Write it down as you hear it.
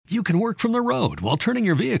You can work from the road while turning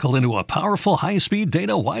your vehicle into a powerful high-speed data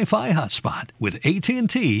Wi-Fi hotspot with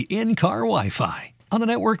AT&T in-car Wi-Fi. On a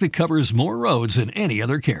network that covers more roads than any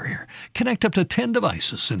other carrier. Connect up to 10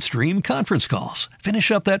 devices and stream conference calls.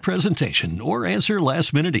 Finish up that presentation or answer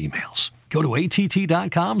last-minute emails. Go to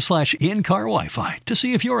att.com/in-car Wi-Fi to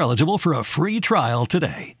see if you're eligible for a free trial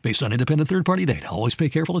today. Based on independent third-party data, always pay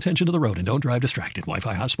careful attention to the road and don't drive distracted.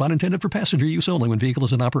 Wi-Fi hotspot intended for passenger use only when vehicle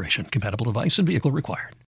is in operation. Compatible device and vehicle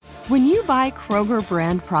required. When you buy Kroger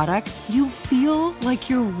brand products, you feel like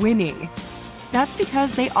you're winning. That's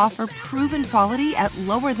because they offer proven quality at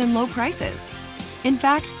lower than low prices. In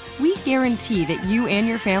fact, we guarantee that you and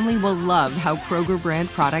your family will love how Kroger brand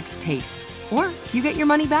products taste, or you get your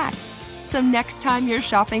money back. So next time you're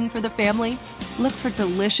shopping for the family, look for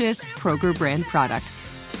delicious Kroger brand products,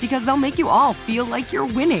 because they'll make you all feel like you're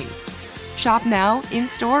winning. Shop now,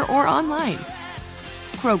 in-store, or online.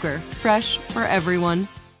 Kroger, fresh for everyone.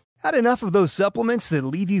 Had enough of those supplements that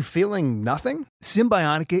leave you feeling nothing?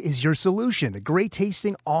 Symbiotica is your solution to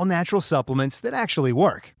great-tasting, all-natural supplements that actually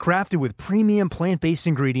work. Crafted with premium plant-based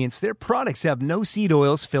ingredients, their products have no seed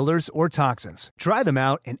oils, fillers, or toxins. Try them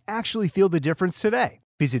out and actually feel the difference today.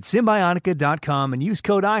 Visit Symbiotica.com and use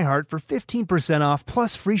code IHEART for 15% off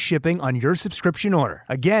plus free shipping on your subscription order.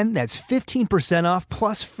 Again, that's 15% off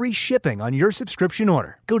plus free shipping on your subscription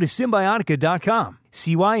order. Go to Symbiotica.com,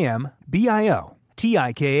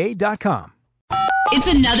 CYMBIOTIKA.com.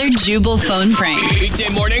 It's another Jubal phone prank.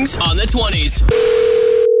 Weekday mornings on the 20s.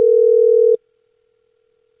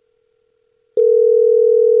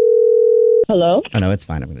 Hello? Oh, no, it's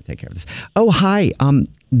fine. I'm going to take care of this. Oh, hi.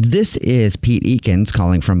 This is Pete Ekens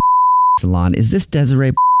calling from Salon. Is this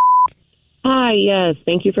Desiree? Hi, yes.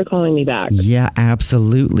 Thank you for calling me back. Yeah,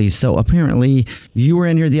 absolutely. So apparently you were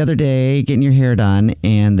in here the other day getting your hair done,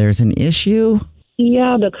 and there's an issue.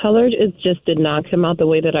 Yeah, the color just did not come out the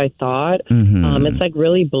way that I thought. Mm-hmm. It's like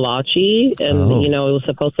really blotchy, and it was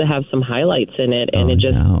supposed to have some highlights in it, and it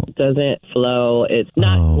just doesn't flow. It's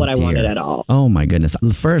not what I wanted at all. Oh my goodness.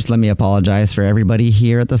 First, let me apologize for everybody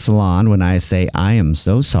here at the salon when I say I am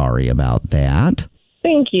so sorry about that.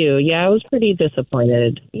 Thank you. Yeah, I was pretty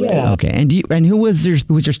disappointed. Yeah. Okay. And who was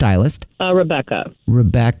your stylist? Rebecca.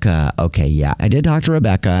 Rebecca. Okay. Yeah. I did talk to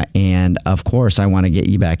Rebecca, and of course, I want to get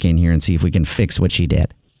you back in here and see if we can fix what she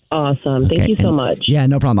did. Awesome. Thank you so much. Yeah,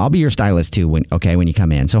 no problem. I'll be your stylist too when you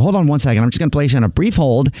come in. So hold on one second. I'm just going to place you on a brief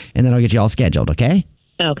hold, and then I'll get you all scheduled. Okay.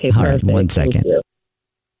 Okay. All perfect. right. 1 second.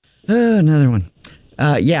 Another one.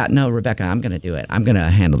 Rebecca, I'm going to do it. I'm going to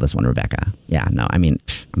handle this one, Rebecca. Yeah, no, I mean,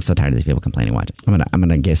 I'm so tired of these people complaining. Watch it. I'm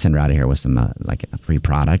going to send her out of here with some, like a free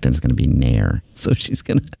product, and it's going to be Nair. So she's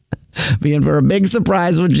going to be in for a big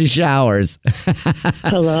surprise when she showers.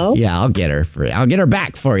 Hello? Yeah, I'll get her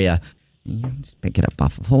back for you. Just pick it up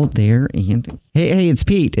off of hold there. And hey, it's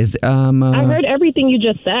Pete. I heard everything you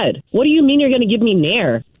just said. What do you mean you're going to give me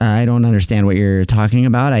Nair? I don't understand what you're talking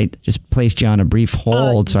about. I just placed you on a brief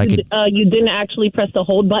hold so I could... You didn't actually press the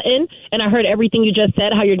hold button, and I heard everything you just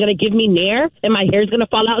said, how you're going to give me Nair, and my hair's going to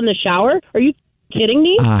fall out in the shower? Are you kidding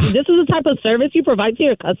me? This is the type of service you provide to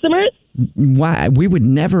your customers? Why? We would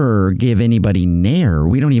never give anybody Nair.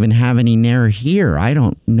 We don't even have any Nair here. I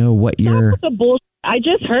don't know what you're... That's the bullshit. I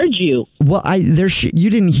just heard you. Well,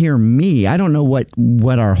 you didn't hear me. I don't know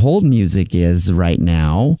what our hold music is right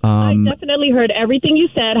now. I definitely heard everything you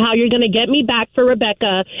said, how you're going to get me back for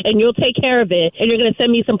Rebecca, and you'll take care of it, and you're going to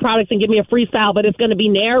send me some products and give me a freestyle, but it's going to be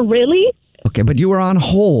Nair? Really? Okay, but you were on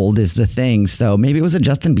hold is the thing, so maybe it was a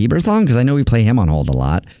Justin Bieber song, because I know we play him on hold a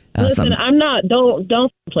lot. Listen, I'm not.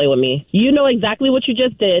 Don't play with me. You know exactly what you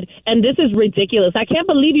just did, and this is ridiculous. I can't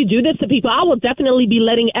believe you do this to people. I will definitely be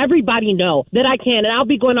letting everybody know that I can, and I'll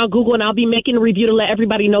be going on Google, and I'll be making a review to let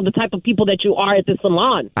everybody know the type of people that you are at the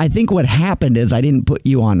salon. I think what happened is I didn't put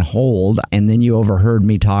you on hold, and then you overheard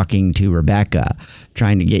me talking to Rebecca,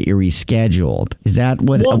 trying to get you rescheduled. Is that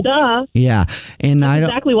what? Well, duh. Yeah, and That's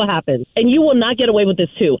exactly what happened, and you will not get away with this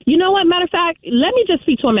too. You know what? Matter of fact, let me just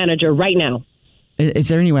speak to a manager right now. Is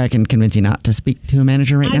there any way I can convince you not to speak to a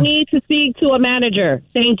manager right now? I need to speak to a manager.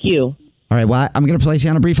 Thank you. All right. Well, I'm going to place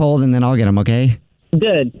you on a brief hold, and then I'll get him, okay?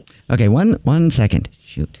 Good. Okay. One second.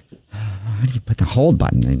 Shoot. How do you put the hold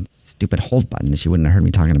button? The stupid hold button. She wouldn't have heard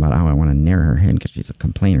me talking about how I want to nair her head because she's a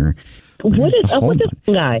complainer. What is up with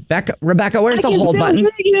this guy? Rebecca, where's the hold button?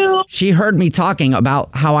 She heard me talking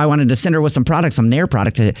about how I wanted to send her with some products, some Nair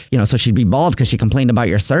product, so she'd be bald because she complained about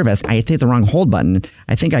your service. I hit the wrong hold button.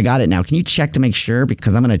 I think I got it now. Can you check to make sure?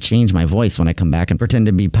 Because I'm going to change my voice when I come back and pretend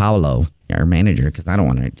to be Paolo our manager, because I don't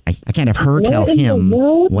want to. I can't have her tell him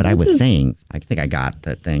what I was saying. I think I got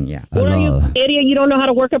the thing. Yeah. What are you, idiot? You don't know how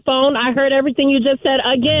to work a phone? I heard everything you just said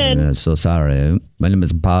again. I'm so sorry. My name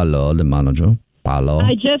is Paulo, the manager. Paulo.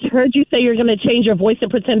 I just heard you say you're going to change your voice and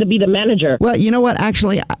pretend to be the manager. Well, you know what?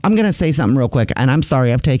 Actually, I'm going to say something real quick, and I'm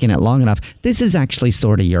sorry I've taken it long enough. This is actually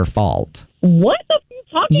sort of your fault. What the f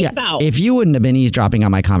are you talking about? If you wouldn't have been eavesdropping on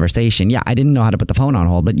my conversation, I didn't know how to put the phone on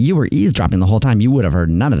hold, but you were eavesdropping the whole time. You would have heard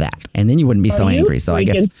none of that, and then you wouldn't be so angry. So I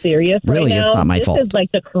guess serious really right it's not my fault. This is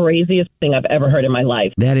like the craziest thing I've ever heard in my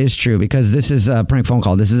life. That is true, because this is a prank phone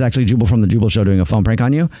call. This is actually Jubal from the Jubal Show doing a phone prank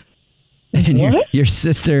on you. And your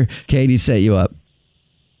sister, Katie, set you up.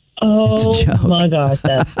 Oh, my gosh.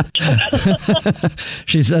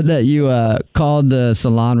 She said that you called the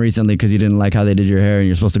salon recently because you didn't like how they did your hair and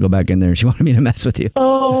you're supposed to go back in there, and she wanted me to mess with you.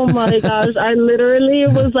 Oh, my gosh. I literally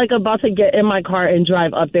was like about to get in my car and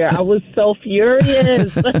drive up there. I was so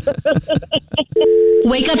furious.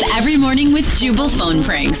 Wake up every morning with Jubal phone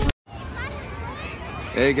pranks.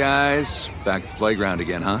 Hey, guys. Back at the playground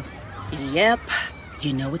again, huh? Yep.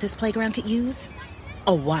 You know what this playground could use?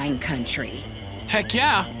 A wine country. Heck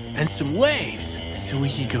yeah, and some waves so we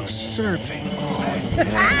could go surfing. Oh,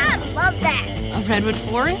 yeah. Love that. A redwood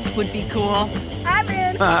forest would be cool. I'm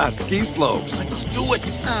in. Ski slopes. Let's do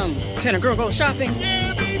it. Can a girl go shopping?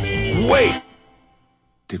 Yeah, baby. Wait.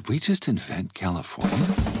 Did we just invent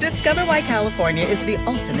California? Discover why California is the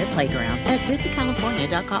ultimate playground at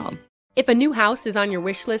visitcalifornia.com. If a new house is on your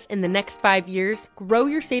wish list in the next 5 years, grow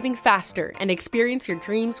your savings faster and experience your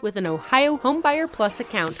dreams with an Ohio Homebuyer Plus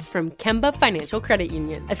account from Kemba Financial Credit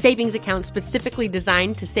Union. A savings account specifically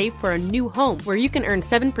designed to save for a new home, where you can earn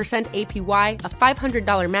 7% APY, a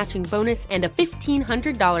 $500 matching bonus, and a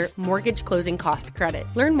 $1,500 mortgage closing cost credit.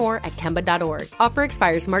 Learn more at Kemba.org. Offer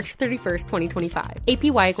expires March 31st, 2025.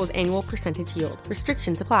 APY equals annual percentage yield.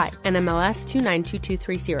 Restrictions apply. NMLS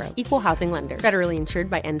 292230. Equal housing lender. Federally insured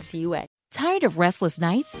by NCUA. Tired of restless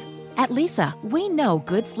nights? At Leesa, we know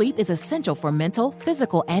good sleep is essential for mental,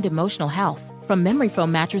 physical, and emotional health. From memory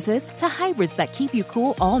foam mattresses to hybrids that keep you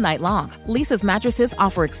cool all night long, Leesa's mattresses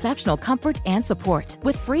offer exceptional comfort and support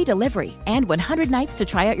with free delivery and 100 nights to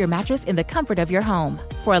try out your mattress in the comfort of your home.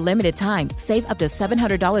 For a limited time, save up to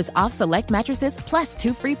 $700 off select mattresses plus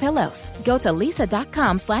 2 free pillows. Go to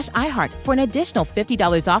leesa.com/iHeart for an additional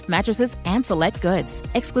 $50 off mattresses and select goods.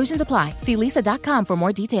 Exclusions apply. See leesa.com for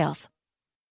more details.